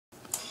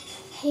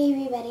Hey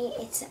everybody,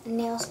 it's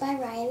Nails by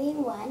Riley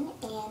 1,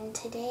 and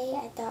today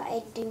I thought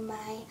I'd do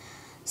my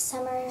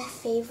summer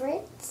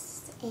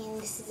favorites, and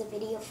this is a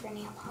video for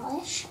nail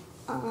polish.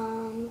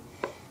 So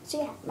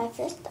yeah, my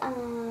first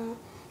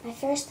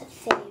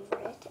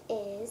favorite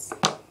is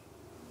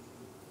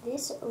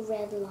this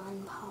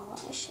Revlon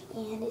polish,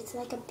 and it's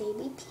like a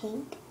baby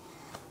pink.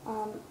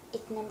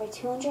 It's number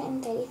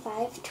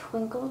 235,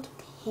 Twinkled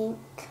Pink,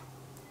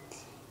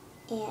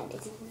 and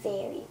it's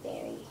very,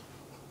 very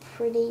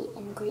pretty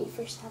and great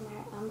for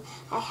summer.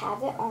 I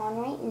have it on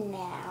right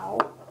now.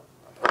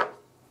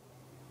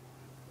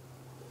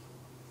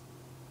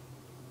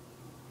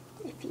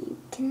 If you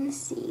can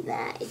see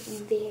that, it's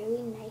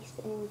very nice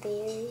and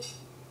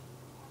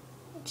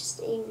just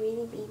a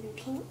really baby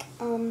pink.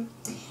 And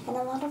a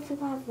lot of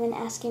people have been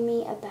asking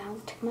me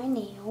about my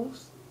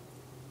nails,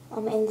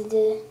 and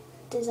the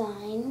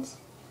designs,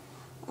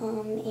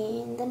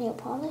 and the nail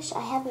polish.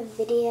 I have a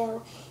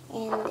video,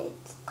 and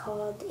it's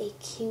called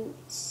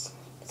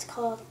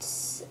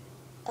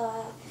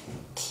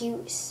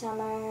Cute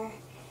Summer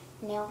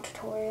Nail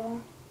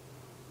Tutorial,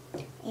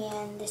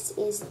 and this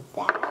is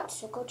that,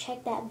 so go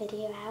check that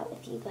video out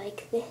if you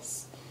like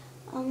this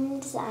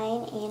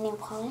design and nail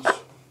polish.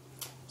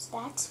 So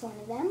that's one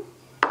of them.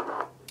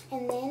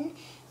 And then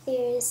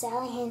there's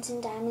Sally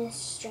Hansen Diamond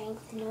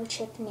Strength No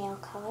Chip Nail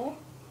Color,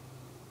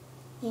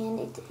 and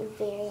it's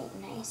very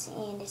nice,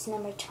 and it's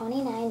number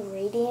 29,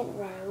 Radiant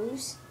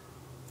Rose.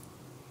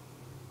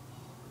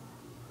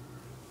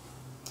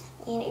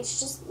 And it's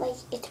just like,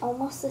 it's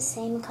almost the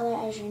same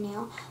color as your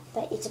nail,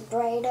 but it's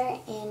brighter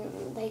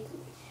and like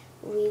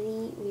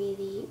really,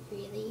 really,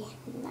 really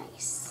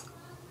nice.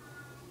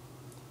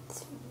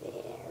 It's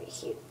very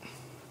cute.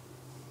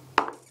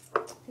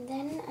 And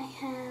then I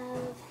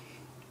have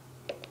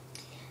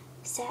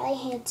Sally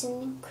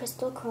Hansen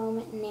Crystal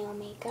Chrome Nail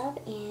Makeup,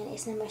 and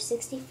it's number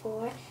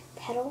 64,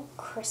 Petal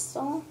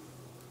Crystal.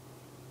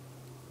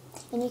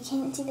 And you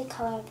can't see the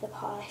color of the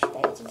polish,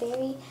 but it's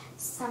very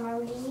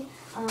summery.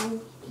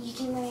 You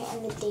can wear it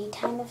in the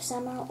daytime of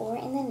summer or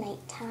in the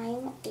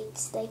nighttime.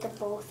 It's like a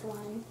both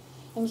one.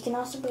 And you can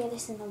also wear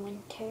this in the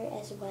winter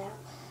as well.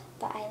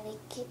 But I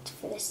like it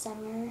for the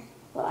summer.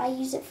 Well, I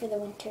use it for the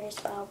winter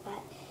as well,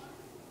 but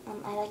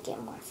I like it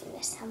more for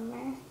the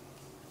summer.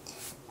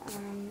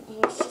 And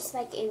it's just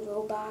like a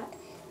robot,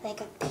 like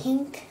a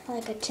pink,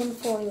 like a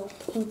tinfoil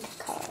pink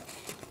color.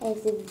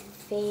 It's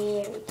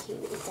very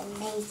cute. It's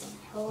amazing.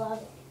 I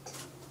love it.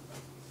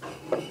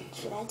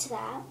 So that's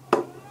that.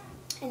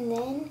 And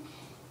then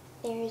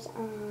there's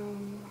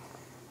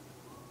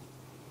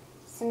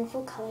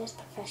Sinful Colors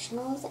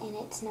Professionals, and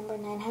it's number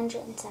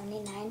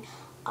 979,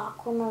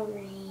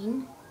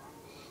 Aquamarine.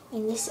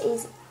 And this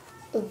is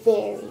a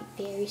very,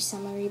 very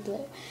summery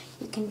blue.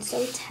 You can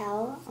so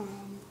tell.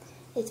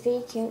 It's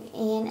very cute,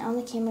 and on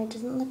the camera it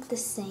doesn't look the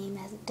same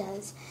as it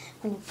does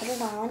when you put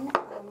it on,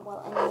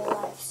 well, in real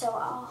life. So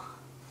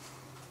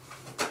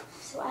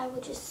I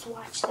will just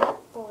swatch that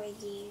for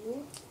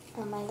you.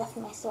 I left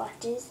my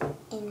swatches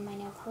in my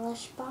nail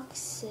polish box,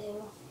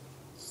 so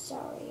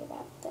sorry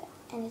about that.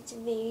 And it's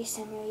very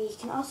summery. You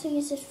can also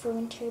use it for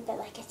winter, but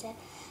like I said,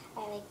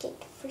 I like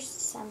it for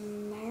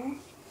summer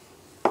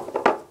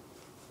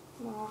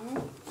more.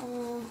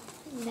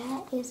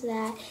 That is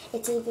that.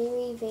 It's a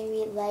very,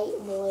 very light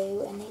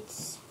blue, and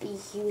it's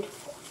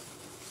beautiful.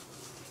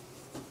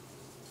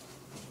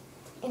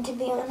 And to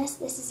be honest,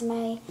 this is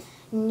my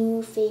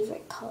new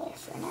favorite color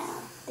for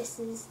now. This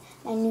is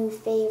my new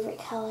favorite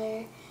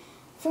color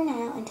for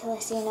now until I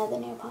see another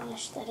nail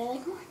polish that I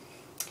like more.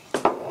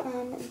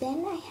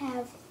 Then I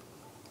have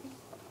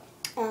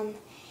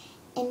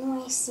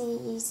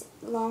NYC's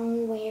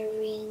Long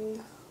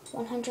Wearing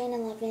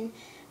 111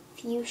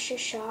 Fuchsia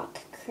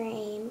Shock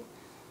Cream,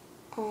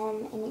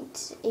 and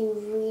it's a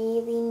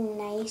really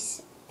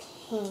nice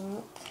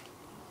pink.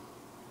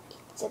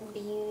 It's a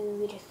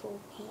beautiful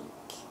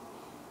pink.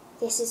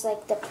 This is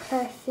like the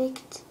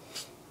perfect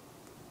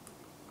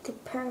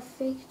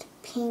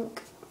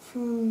pink for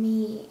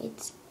me.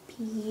 It's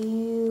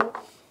beautiful.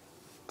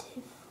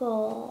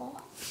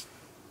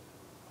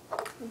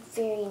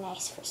 Very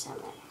nice for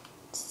summer.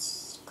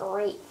 It's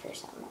great for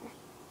summer.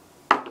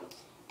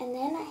 And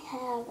then I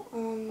have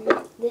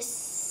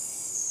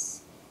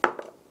this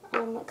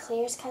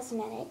Klairs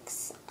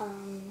Cosmetics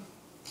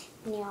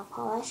nail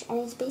polish, and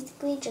it's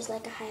basically just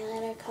like a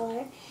highlighter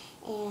color,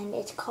 and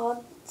it's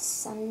called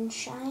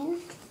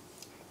Sunshine,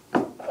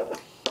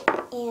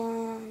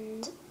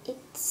 and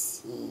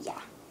it's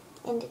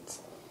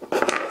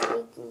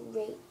a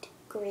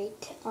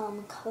great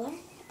color.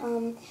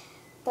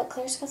 But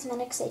Klairs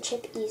Cosmetics, they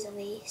chip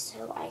easily,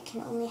 so I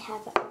can only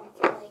have it on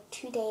for like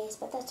 2 days,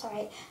 but that's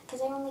alright,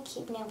 because I only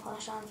keep nail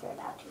polish on for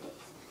about 2 days,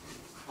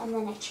 and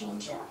then I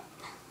change it up.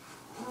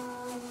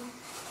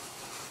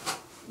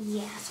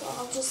 Yeah, so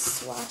I'll just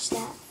swatch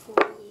that for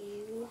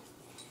you,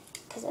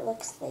 because it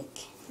looks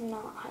like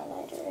not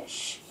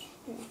highlighter-ish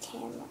in the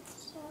camera,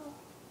 so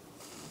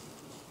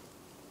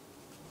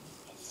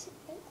it's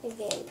a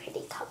very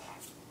pretty color.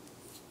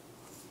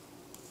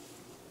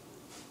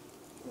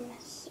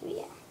 So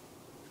yeah.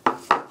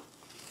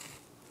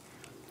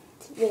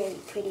 very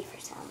pretty for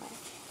summer.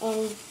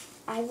 And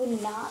I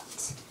would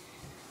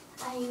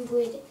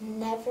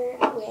never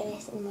wear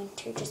this in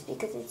winter just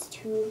because it's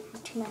too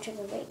much of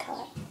a bright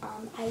color.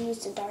 I use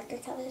the darker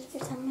colors for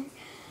summer.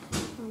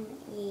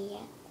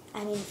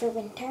 For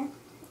winter.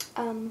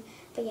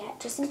 But yeah,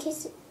 just in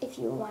case if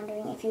you're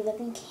wondering, if you live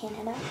in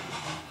Canada,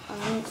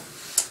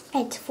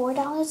 it's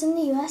 $4 in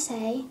the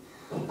USA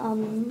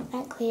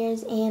at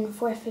Claire's and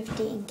 $4.50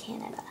 in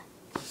Canada.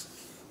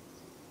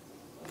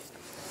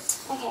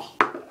 Okay,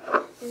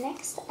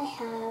 next I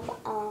have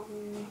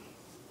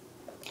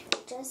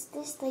just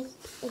this, like,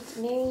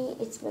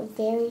 it's a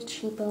very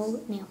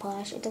cheapo nail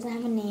polish. It doesn't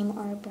have a name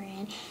or a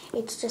brand.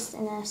 It's just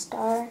in a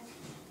star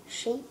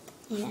shape,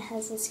 and it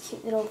has this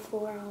cute little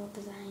floral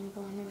design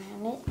going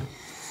around it.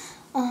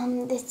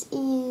 This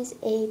is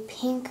a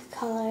pink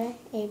color,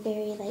 a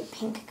very light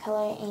pink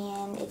color,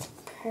 and it's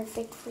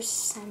perfect for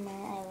summer.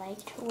 I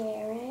like to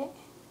wear it.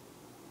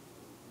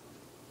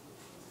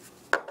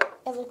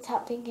 It looks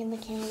hot pink in the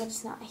camera, but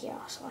it's not. Here,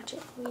 I'll swatch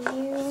it for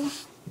you.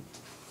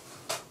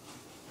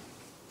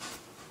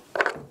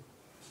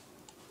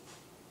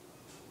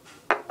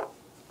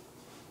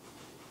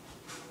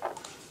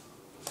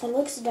 It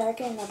looks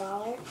darker in the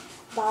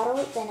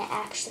bottle than it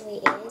actually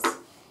is.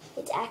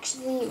 It's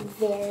actually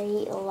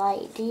very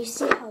light. Do you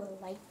see how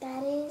light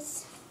that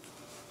is?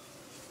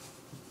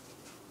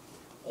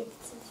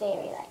 It's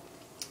very light.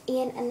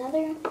 And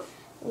another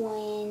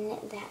one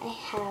that I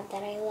have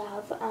that I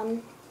love,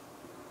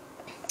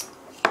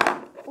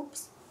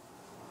 oops.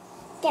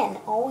 Again,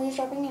 always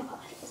dropping nail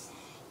polishes.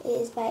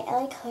 Is by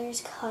LA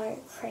Colors Color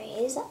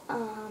Craze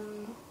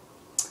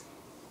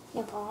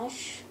nail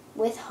polish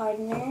with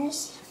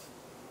hardeners.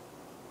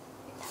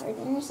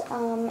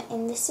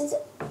 And this is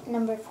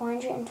number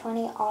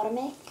 420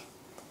 Automic.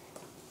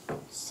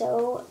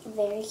 So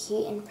very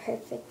cute and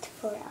perfect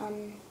for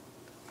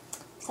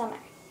summer.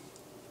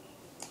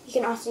 You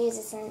can also use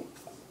this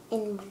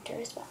in winter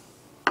as well.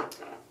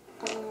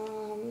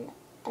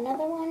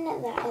 Another one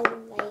that I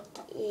like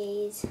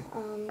is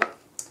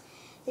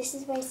this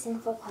is by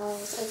Sinful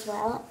Colors as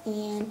well,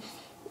 and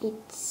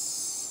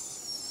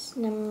it's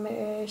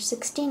number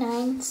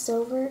 69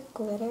 Silver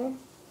Glitter.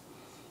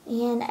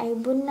 And I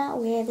would not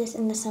wear this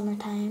in the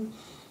summertime.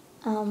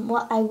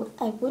 Well, I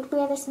would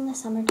wear this in the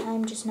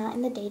summertime, just not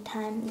in the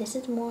daytime. This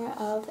is more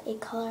of a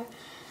color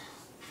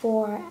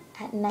for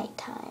at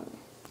nighttime.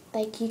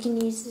 Like, you can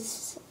use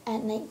this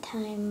at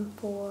nighttime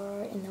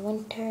for in the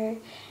winter,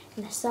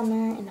 in the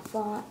summer, in the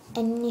fall,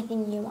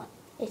 anything you want.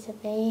 It's a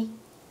very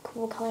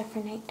cool color for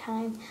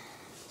nighttime.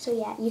 So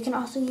yeah, you can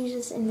also use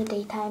this in the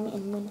daytime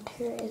in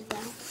winter as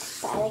well.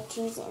 But I like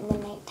to use it in the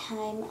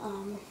nighttime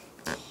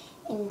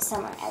in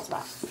summer as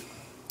well.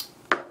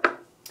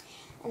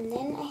 And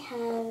then I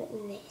have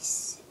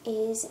this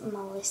is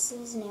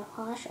Melissa's nail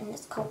polish, and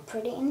it's called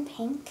Pretty in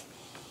Pink,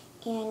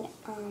 and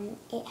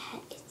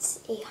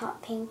it's a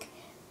hot pink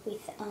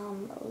with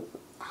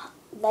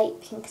light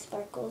pink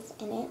sparkles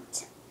in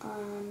it.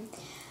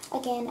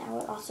 Again, I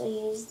would also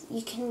use,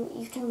 you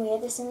can wear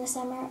this in the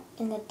summer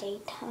in the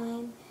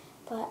daytime,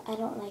 but I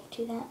don't like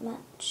to that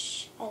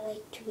much. I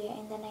like to wear it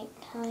in the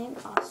nighttime.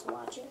 I'll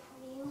swatch it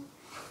for you.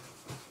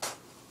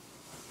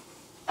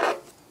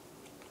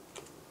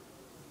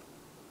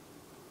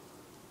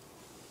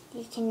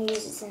 You can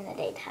use this in the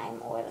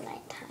daytime or the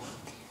nighttime.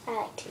 I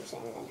like to use it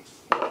in the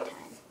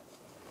nighttime.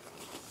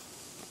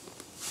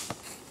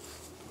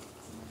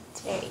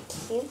 It's very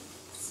cute,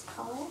 this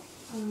color.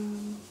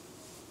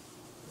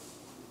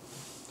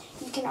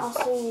 You can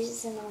also use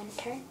this in the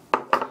winter.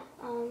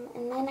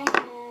 And then I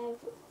have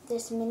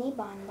this mini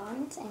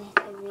bonbons, and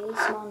it's a really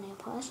small nail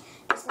polish.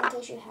 Just in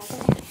case you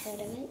haven't heard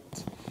of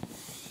it.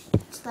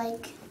 It's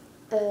like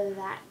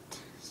that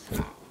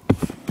small.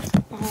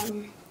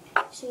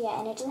 So yeah,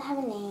 and it doesn't have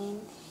a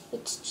name.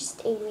 It's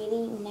just a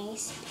really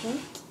nice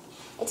pink.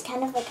 It's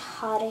kind of like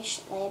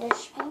hottish,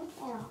 lightish pink.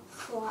 And I'll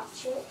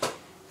swatch it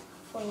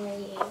for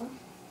you.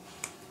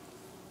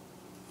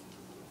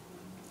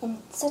 And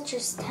it's such a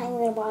tiny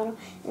little bottle.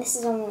 And this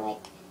is only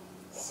like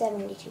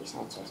 72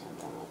 cents or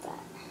something like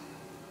that.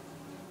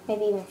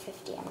 Maybe even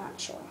 50, I'm not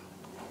sure.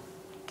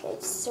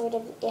 It's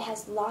it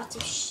has lots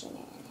of shimmer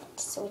in it.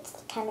 So it's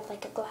kind of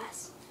like a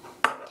glass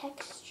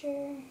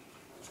texture.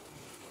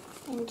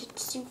 And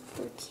it's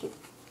super cute.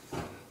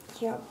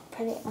 Here, I'll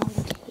put it on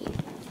the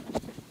tape.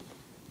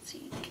 So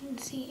you can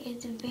see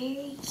it's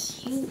very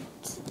cute.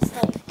 It's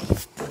like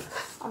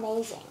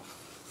amazing.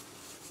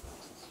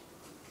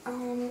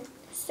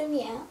 So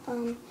yeah,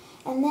 and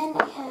then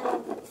I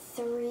have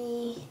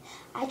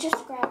I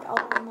just grabbed all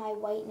of my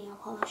white nail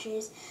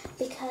polishes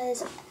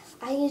because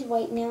I use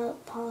white nail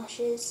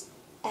polishes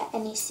at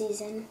any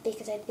season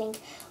because I think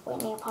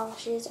white nail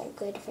polishes are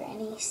good for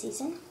any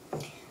season.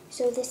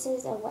 So this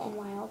is a Wet n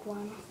Wild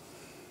one,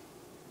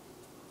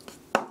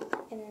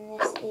 and then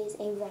this is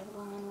a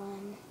Revlon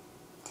one.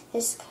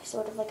 This is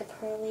sort of like a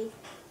pearly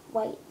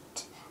white.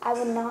 I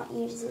would not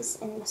use this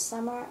in the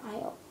summer.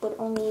 I would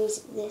only use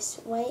this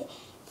white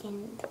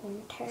in the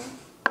winter.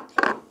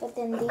 But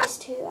then these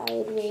two I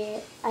would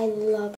wear. I love